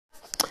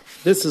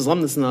This is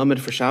Lamdas and Amid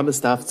for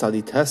Shabbos Daf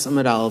Tzadi Tes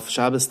Amid Aleph,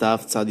 Shabbos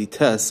Daf Tzadi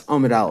Tes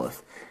Amid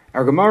Aleph.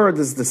 Our Gemara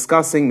is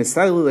discussing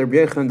Misaili Rabbi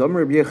Yechanan, Domer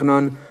Rabbi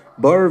Yechanan,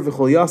 Bar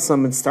V'chol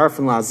Yasam and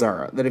Starfin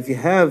Lazara. That if you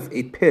have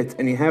a pit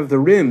and you have the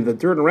rim, the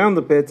dirt around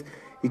the pit,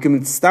 you can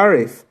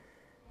mitzaref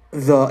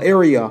the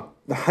area,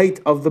 the height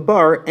of the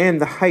bar and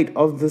the height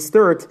of this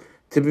dirt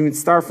to be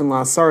mitzarfin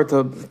Lazara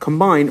to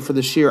combine for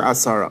the sheer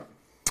Asara.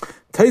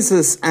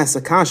 Taisus asks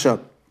Akasha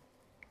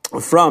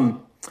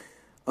from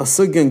a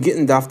sugyan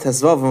gittin daf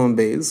tesvav on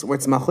beis, where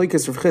it's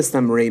machlokes Rav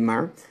Chisda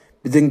Reimar,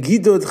 b'den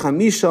gidud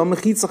chamisha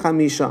mechitza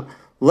chamisha.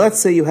 Let's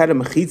say you had a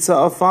mechitza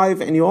of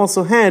 5 and you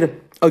also had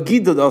a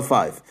gidud of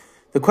 5.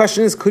 The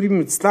question is, could you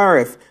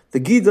mitzaref the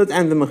gidud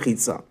and the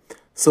mechitza?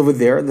 So over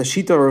there, the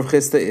shita of Rav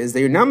Chisda is that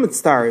you're not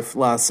mitzaref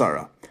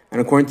la'asara,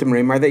 and according to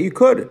Reimar that you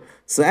could.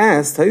 So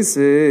as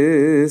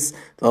Taisis,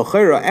 the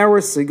Chayra, our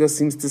siga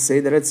seems to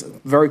say that it's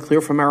very clear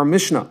from our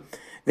Mishnah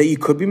that you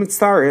could be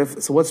mitzaref.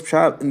 So what's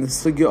pshat in the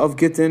sugya of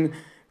gittin?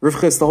 Rav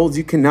Chisda holds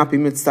you cannot be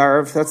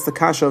mitzaref. That's the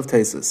kasha of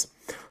Taisus.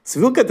 So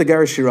if you look at the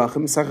Garish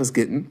Shirachim, Sachas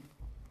Gittin,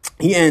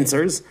 he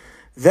answers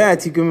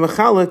that you can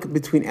mechalik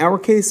between our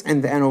case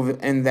and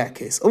that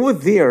case. Over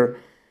there,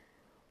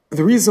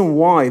 the reason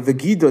why the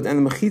Gidud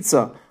and the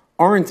Mechitza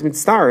aren't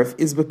mitzaref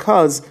is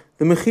because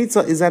the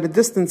Mechitza is at a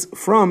distance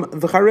from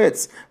the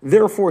Charetz.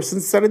 Therefore,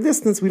 since it's at a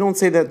distance, we don't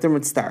say that they're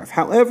mitzaref.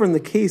 However, in the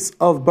case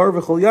of Bar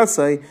V'chol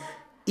Yasai,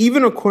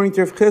 even according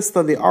to Rav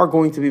Chisda, they are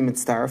going to be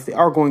mitzaref. They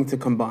are going to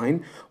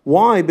combine.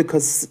 Why?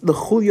 Because the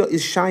chulya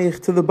is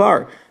shaykh to the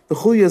bar. The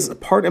chulya is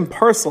part and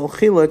parcel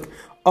chilik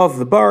of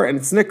the bar, and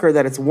it's nicker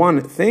that it's one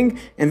thing,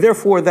 and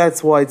therefore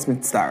that's why it's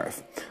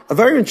mitzaref. A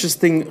very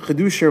interesting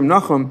Chedush Rav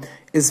Nachum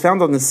is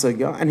found on this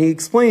sugya, and he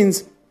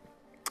explains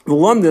the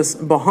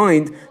lumdus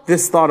behind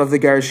this thought of the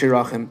Garish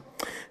Shirachim.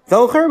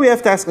 We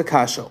have to ask a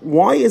kasha: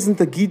 why isn't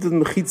the gidud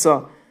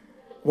mechitza?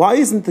 Why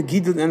isn't the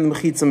gidud and the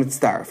mechitza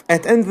mitzaref?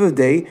 At the end of the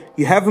day,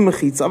 you have a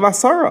mechitza of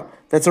asara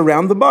that's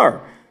around the bar.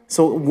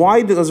 So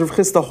why does Rav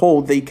Chisda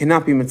hold that you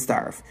cannot be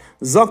mitzaref?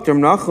 Zakter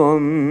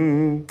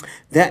Nachum,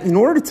 that in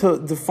order to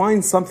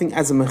define something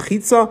as a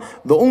mechitza,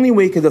 the only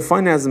way you can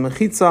define it as a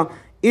mechitza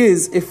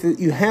is if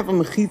you have a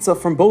mechitza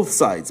from both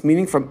sides,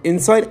 meaning from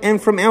inside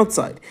and from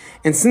outside.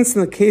 And since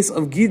in the case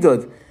of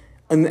gidud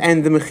and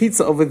the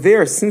mechitza over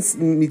there, since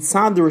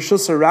mitzad the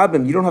Rishus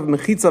HaRabim, you don't have a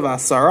mechitza of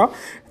asara,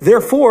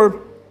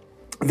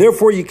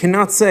 Therefore, you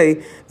cannot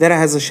say that it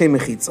has a shem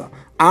mechitza.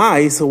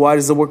 So why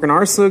does it work in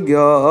our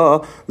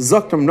sugya?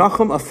 Zakt Rav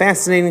Nachum, a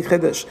fascinating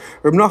chiddush.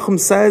 Rav Nachum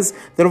says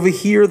that over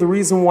here, the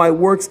reason why it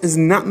works is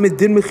not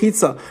midin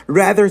mechitza,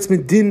 rather it's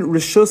midin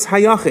rishus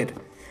hayachid.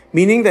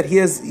 Meaning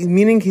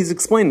he's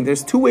explaining,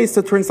 there's two ways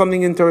to turn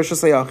something into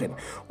rishus hayachid.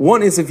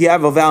 One is if you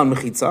have a valid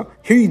mechitza.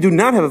 Here you do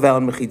not have a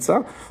valid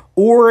mechitza.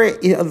 Or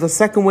the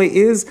second way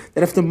is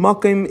that if the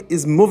makim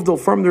is muvdal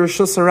from the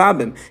Rishus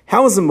HaRabim.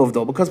 How is it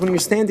muvdal? Because when you're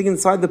standing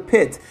inside the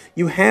pit,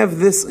 you have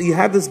this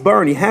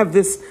bar, and you have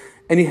this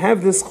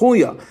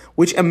chulya,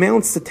 which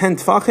amounts to 10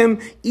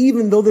 tfachim,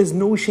 even though there's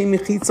no shem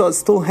mechitza, it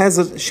still has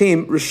a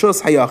shem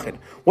rishus hayachid.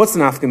 What's the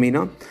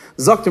nafkamina?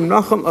 Zaktim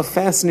Nachum, a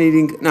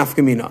fascinating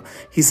nafkamina.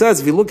 He says,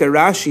 if you look at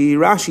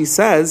Rashi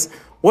says,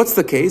 what's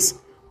the case?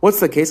 That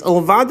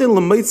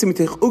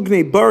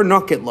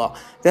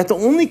the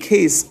only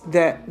case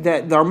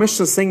that our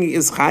Mishnah is saying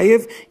is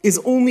chayiv is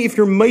only if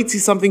you're mitzi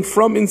something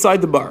from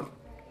inside the bar.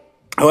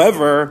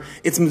 However,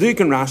 it's meduyik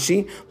in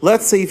Rashi.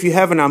 Let's say if you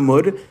have an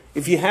amud,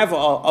 if you have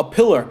a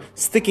pillar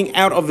sticking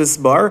out of this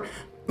bar,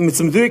 it's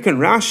meduyik in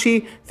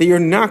Rashi that you're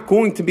not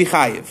going to be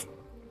chayiv.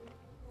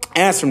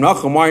 Ask from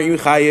Nachum, why aren't you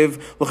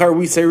chayiv? L'char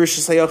we say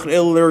Rishus Hayachid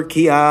El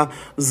L'Rekia.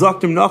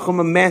 Zaktim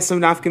Nachum, a massive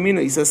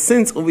nafkamina. He says,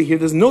 since over here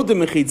there's no din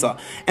mechitza,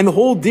 and the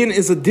whole din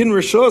is a din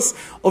rishus,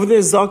 over there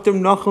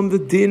Zaktim Nachum, the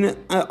din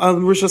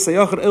Rishus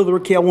Hayachid El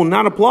L'Rekia will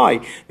not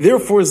apply.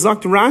 Therefore,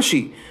 Zakt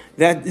Rashi,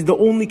 that the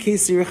only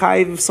case you're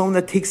chayiv is someone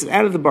that takes it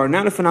out of the bar,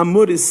 not if an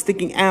amud is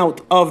sticking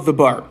out of the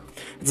bar.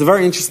 It's a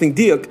very interesting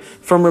diuk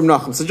from Reb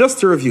Nachum. So just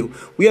to review,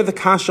 we have the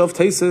kasha of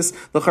Taisus,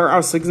 the char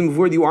our sigim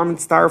before you are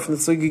mitzaref, and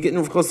the sigim getting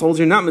of course holds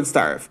you're not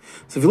mitzaref.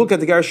 So if you look at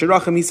the Garish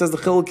Shirachim, he says the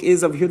chiluk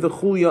is over here, the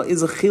chulya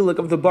is a chiluk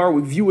of the bar.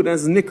 We view it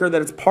as a nicker,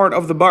 that it's part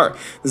of the bar.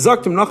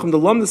 Zaktim Nachum, the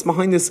lumdus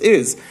behind this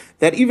is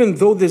that even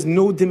though there's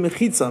no dim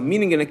mechitza,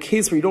 meaning in a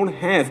case where you don't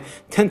have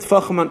 10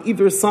 tfachim on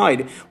either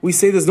side, we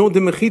say there's no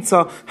dim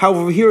mechitza.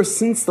 However, over here,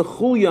 since the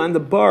chulya and the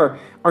bar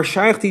are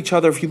shaykh to each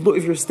other, if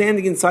you're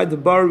standing inside the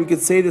bar, we could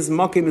say this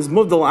makim is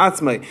muvdal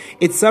atzmai.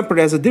 It's separate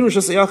as a din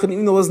rishus hayachid,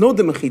 even though there's no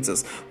din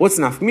mechitzas. What's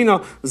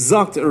nafkamina?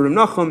 Zakt Rav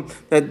Nachum,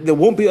 that there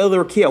won't be el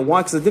rekia. Why?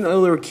 Because the din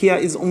el rekia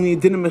is only a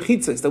din of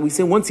mechitzas. That we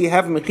say once you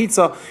have a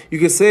mechitza, you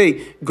can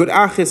say good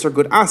achis or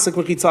good asik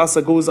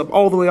mechitzasa goes up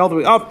all the way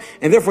up,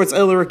 and therefore it's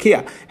el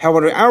rekia.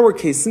 However, in our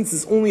case, since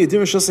it's only a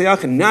din rishus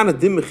hayachid, not a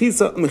din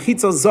mechitza,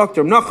 zakt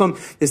Rav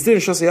Nachum, this din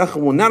rishus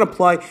hayachid will not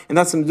apply, and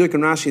that's the meduyik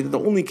in Rashi that the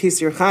only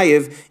case you're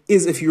chayiv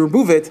is if you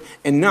remove it,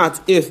 and not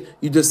if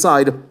you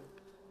decide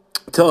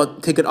to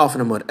take it off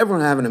in a mud.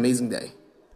 Everyone have an amazing day.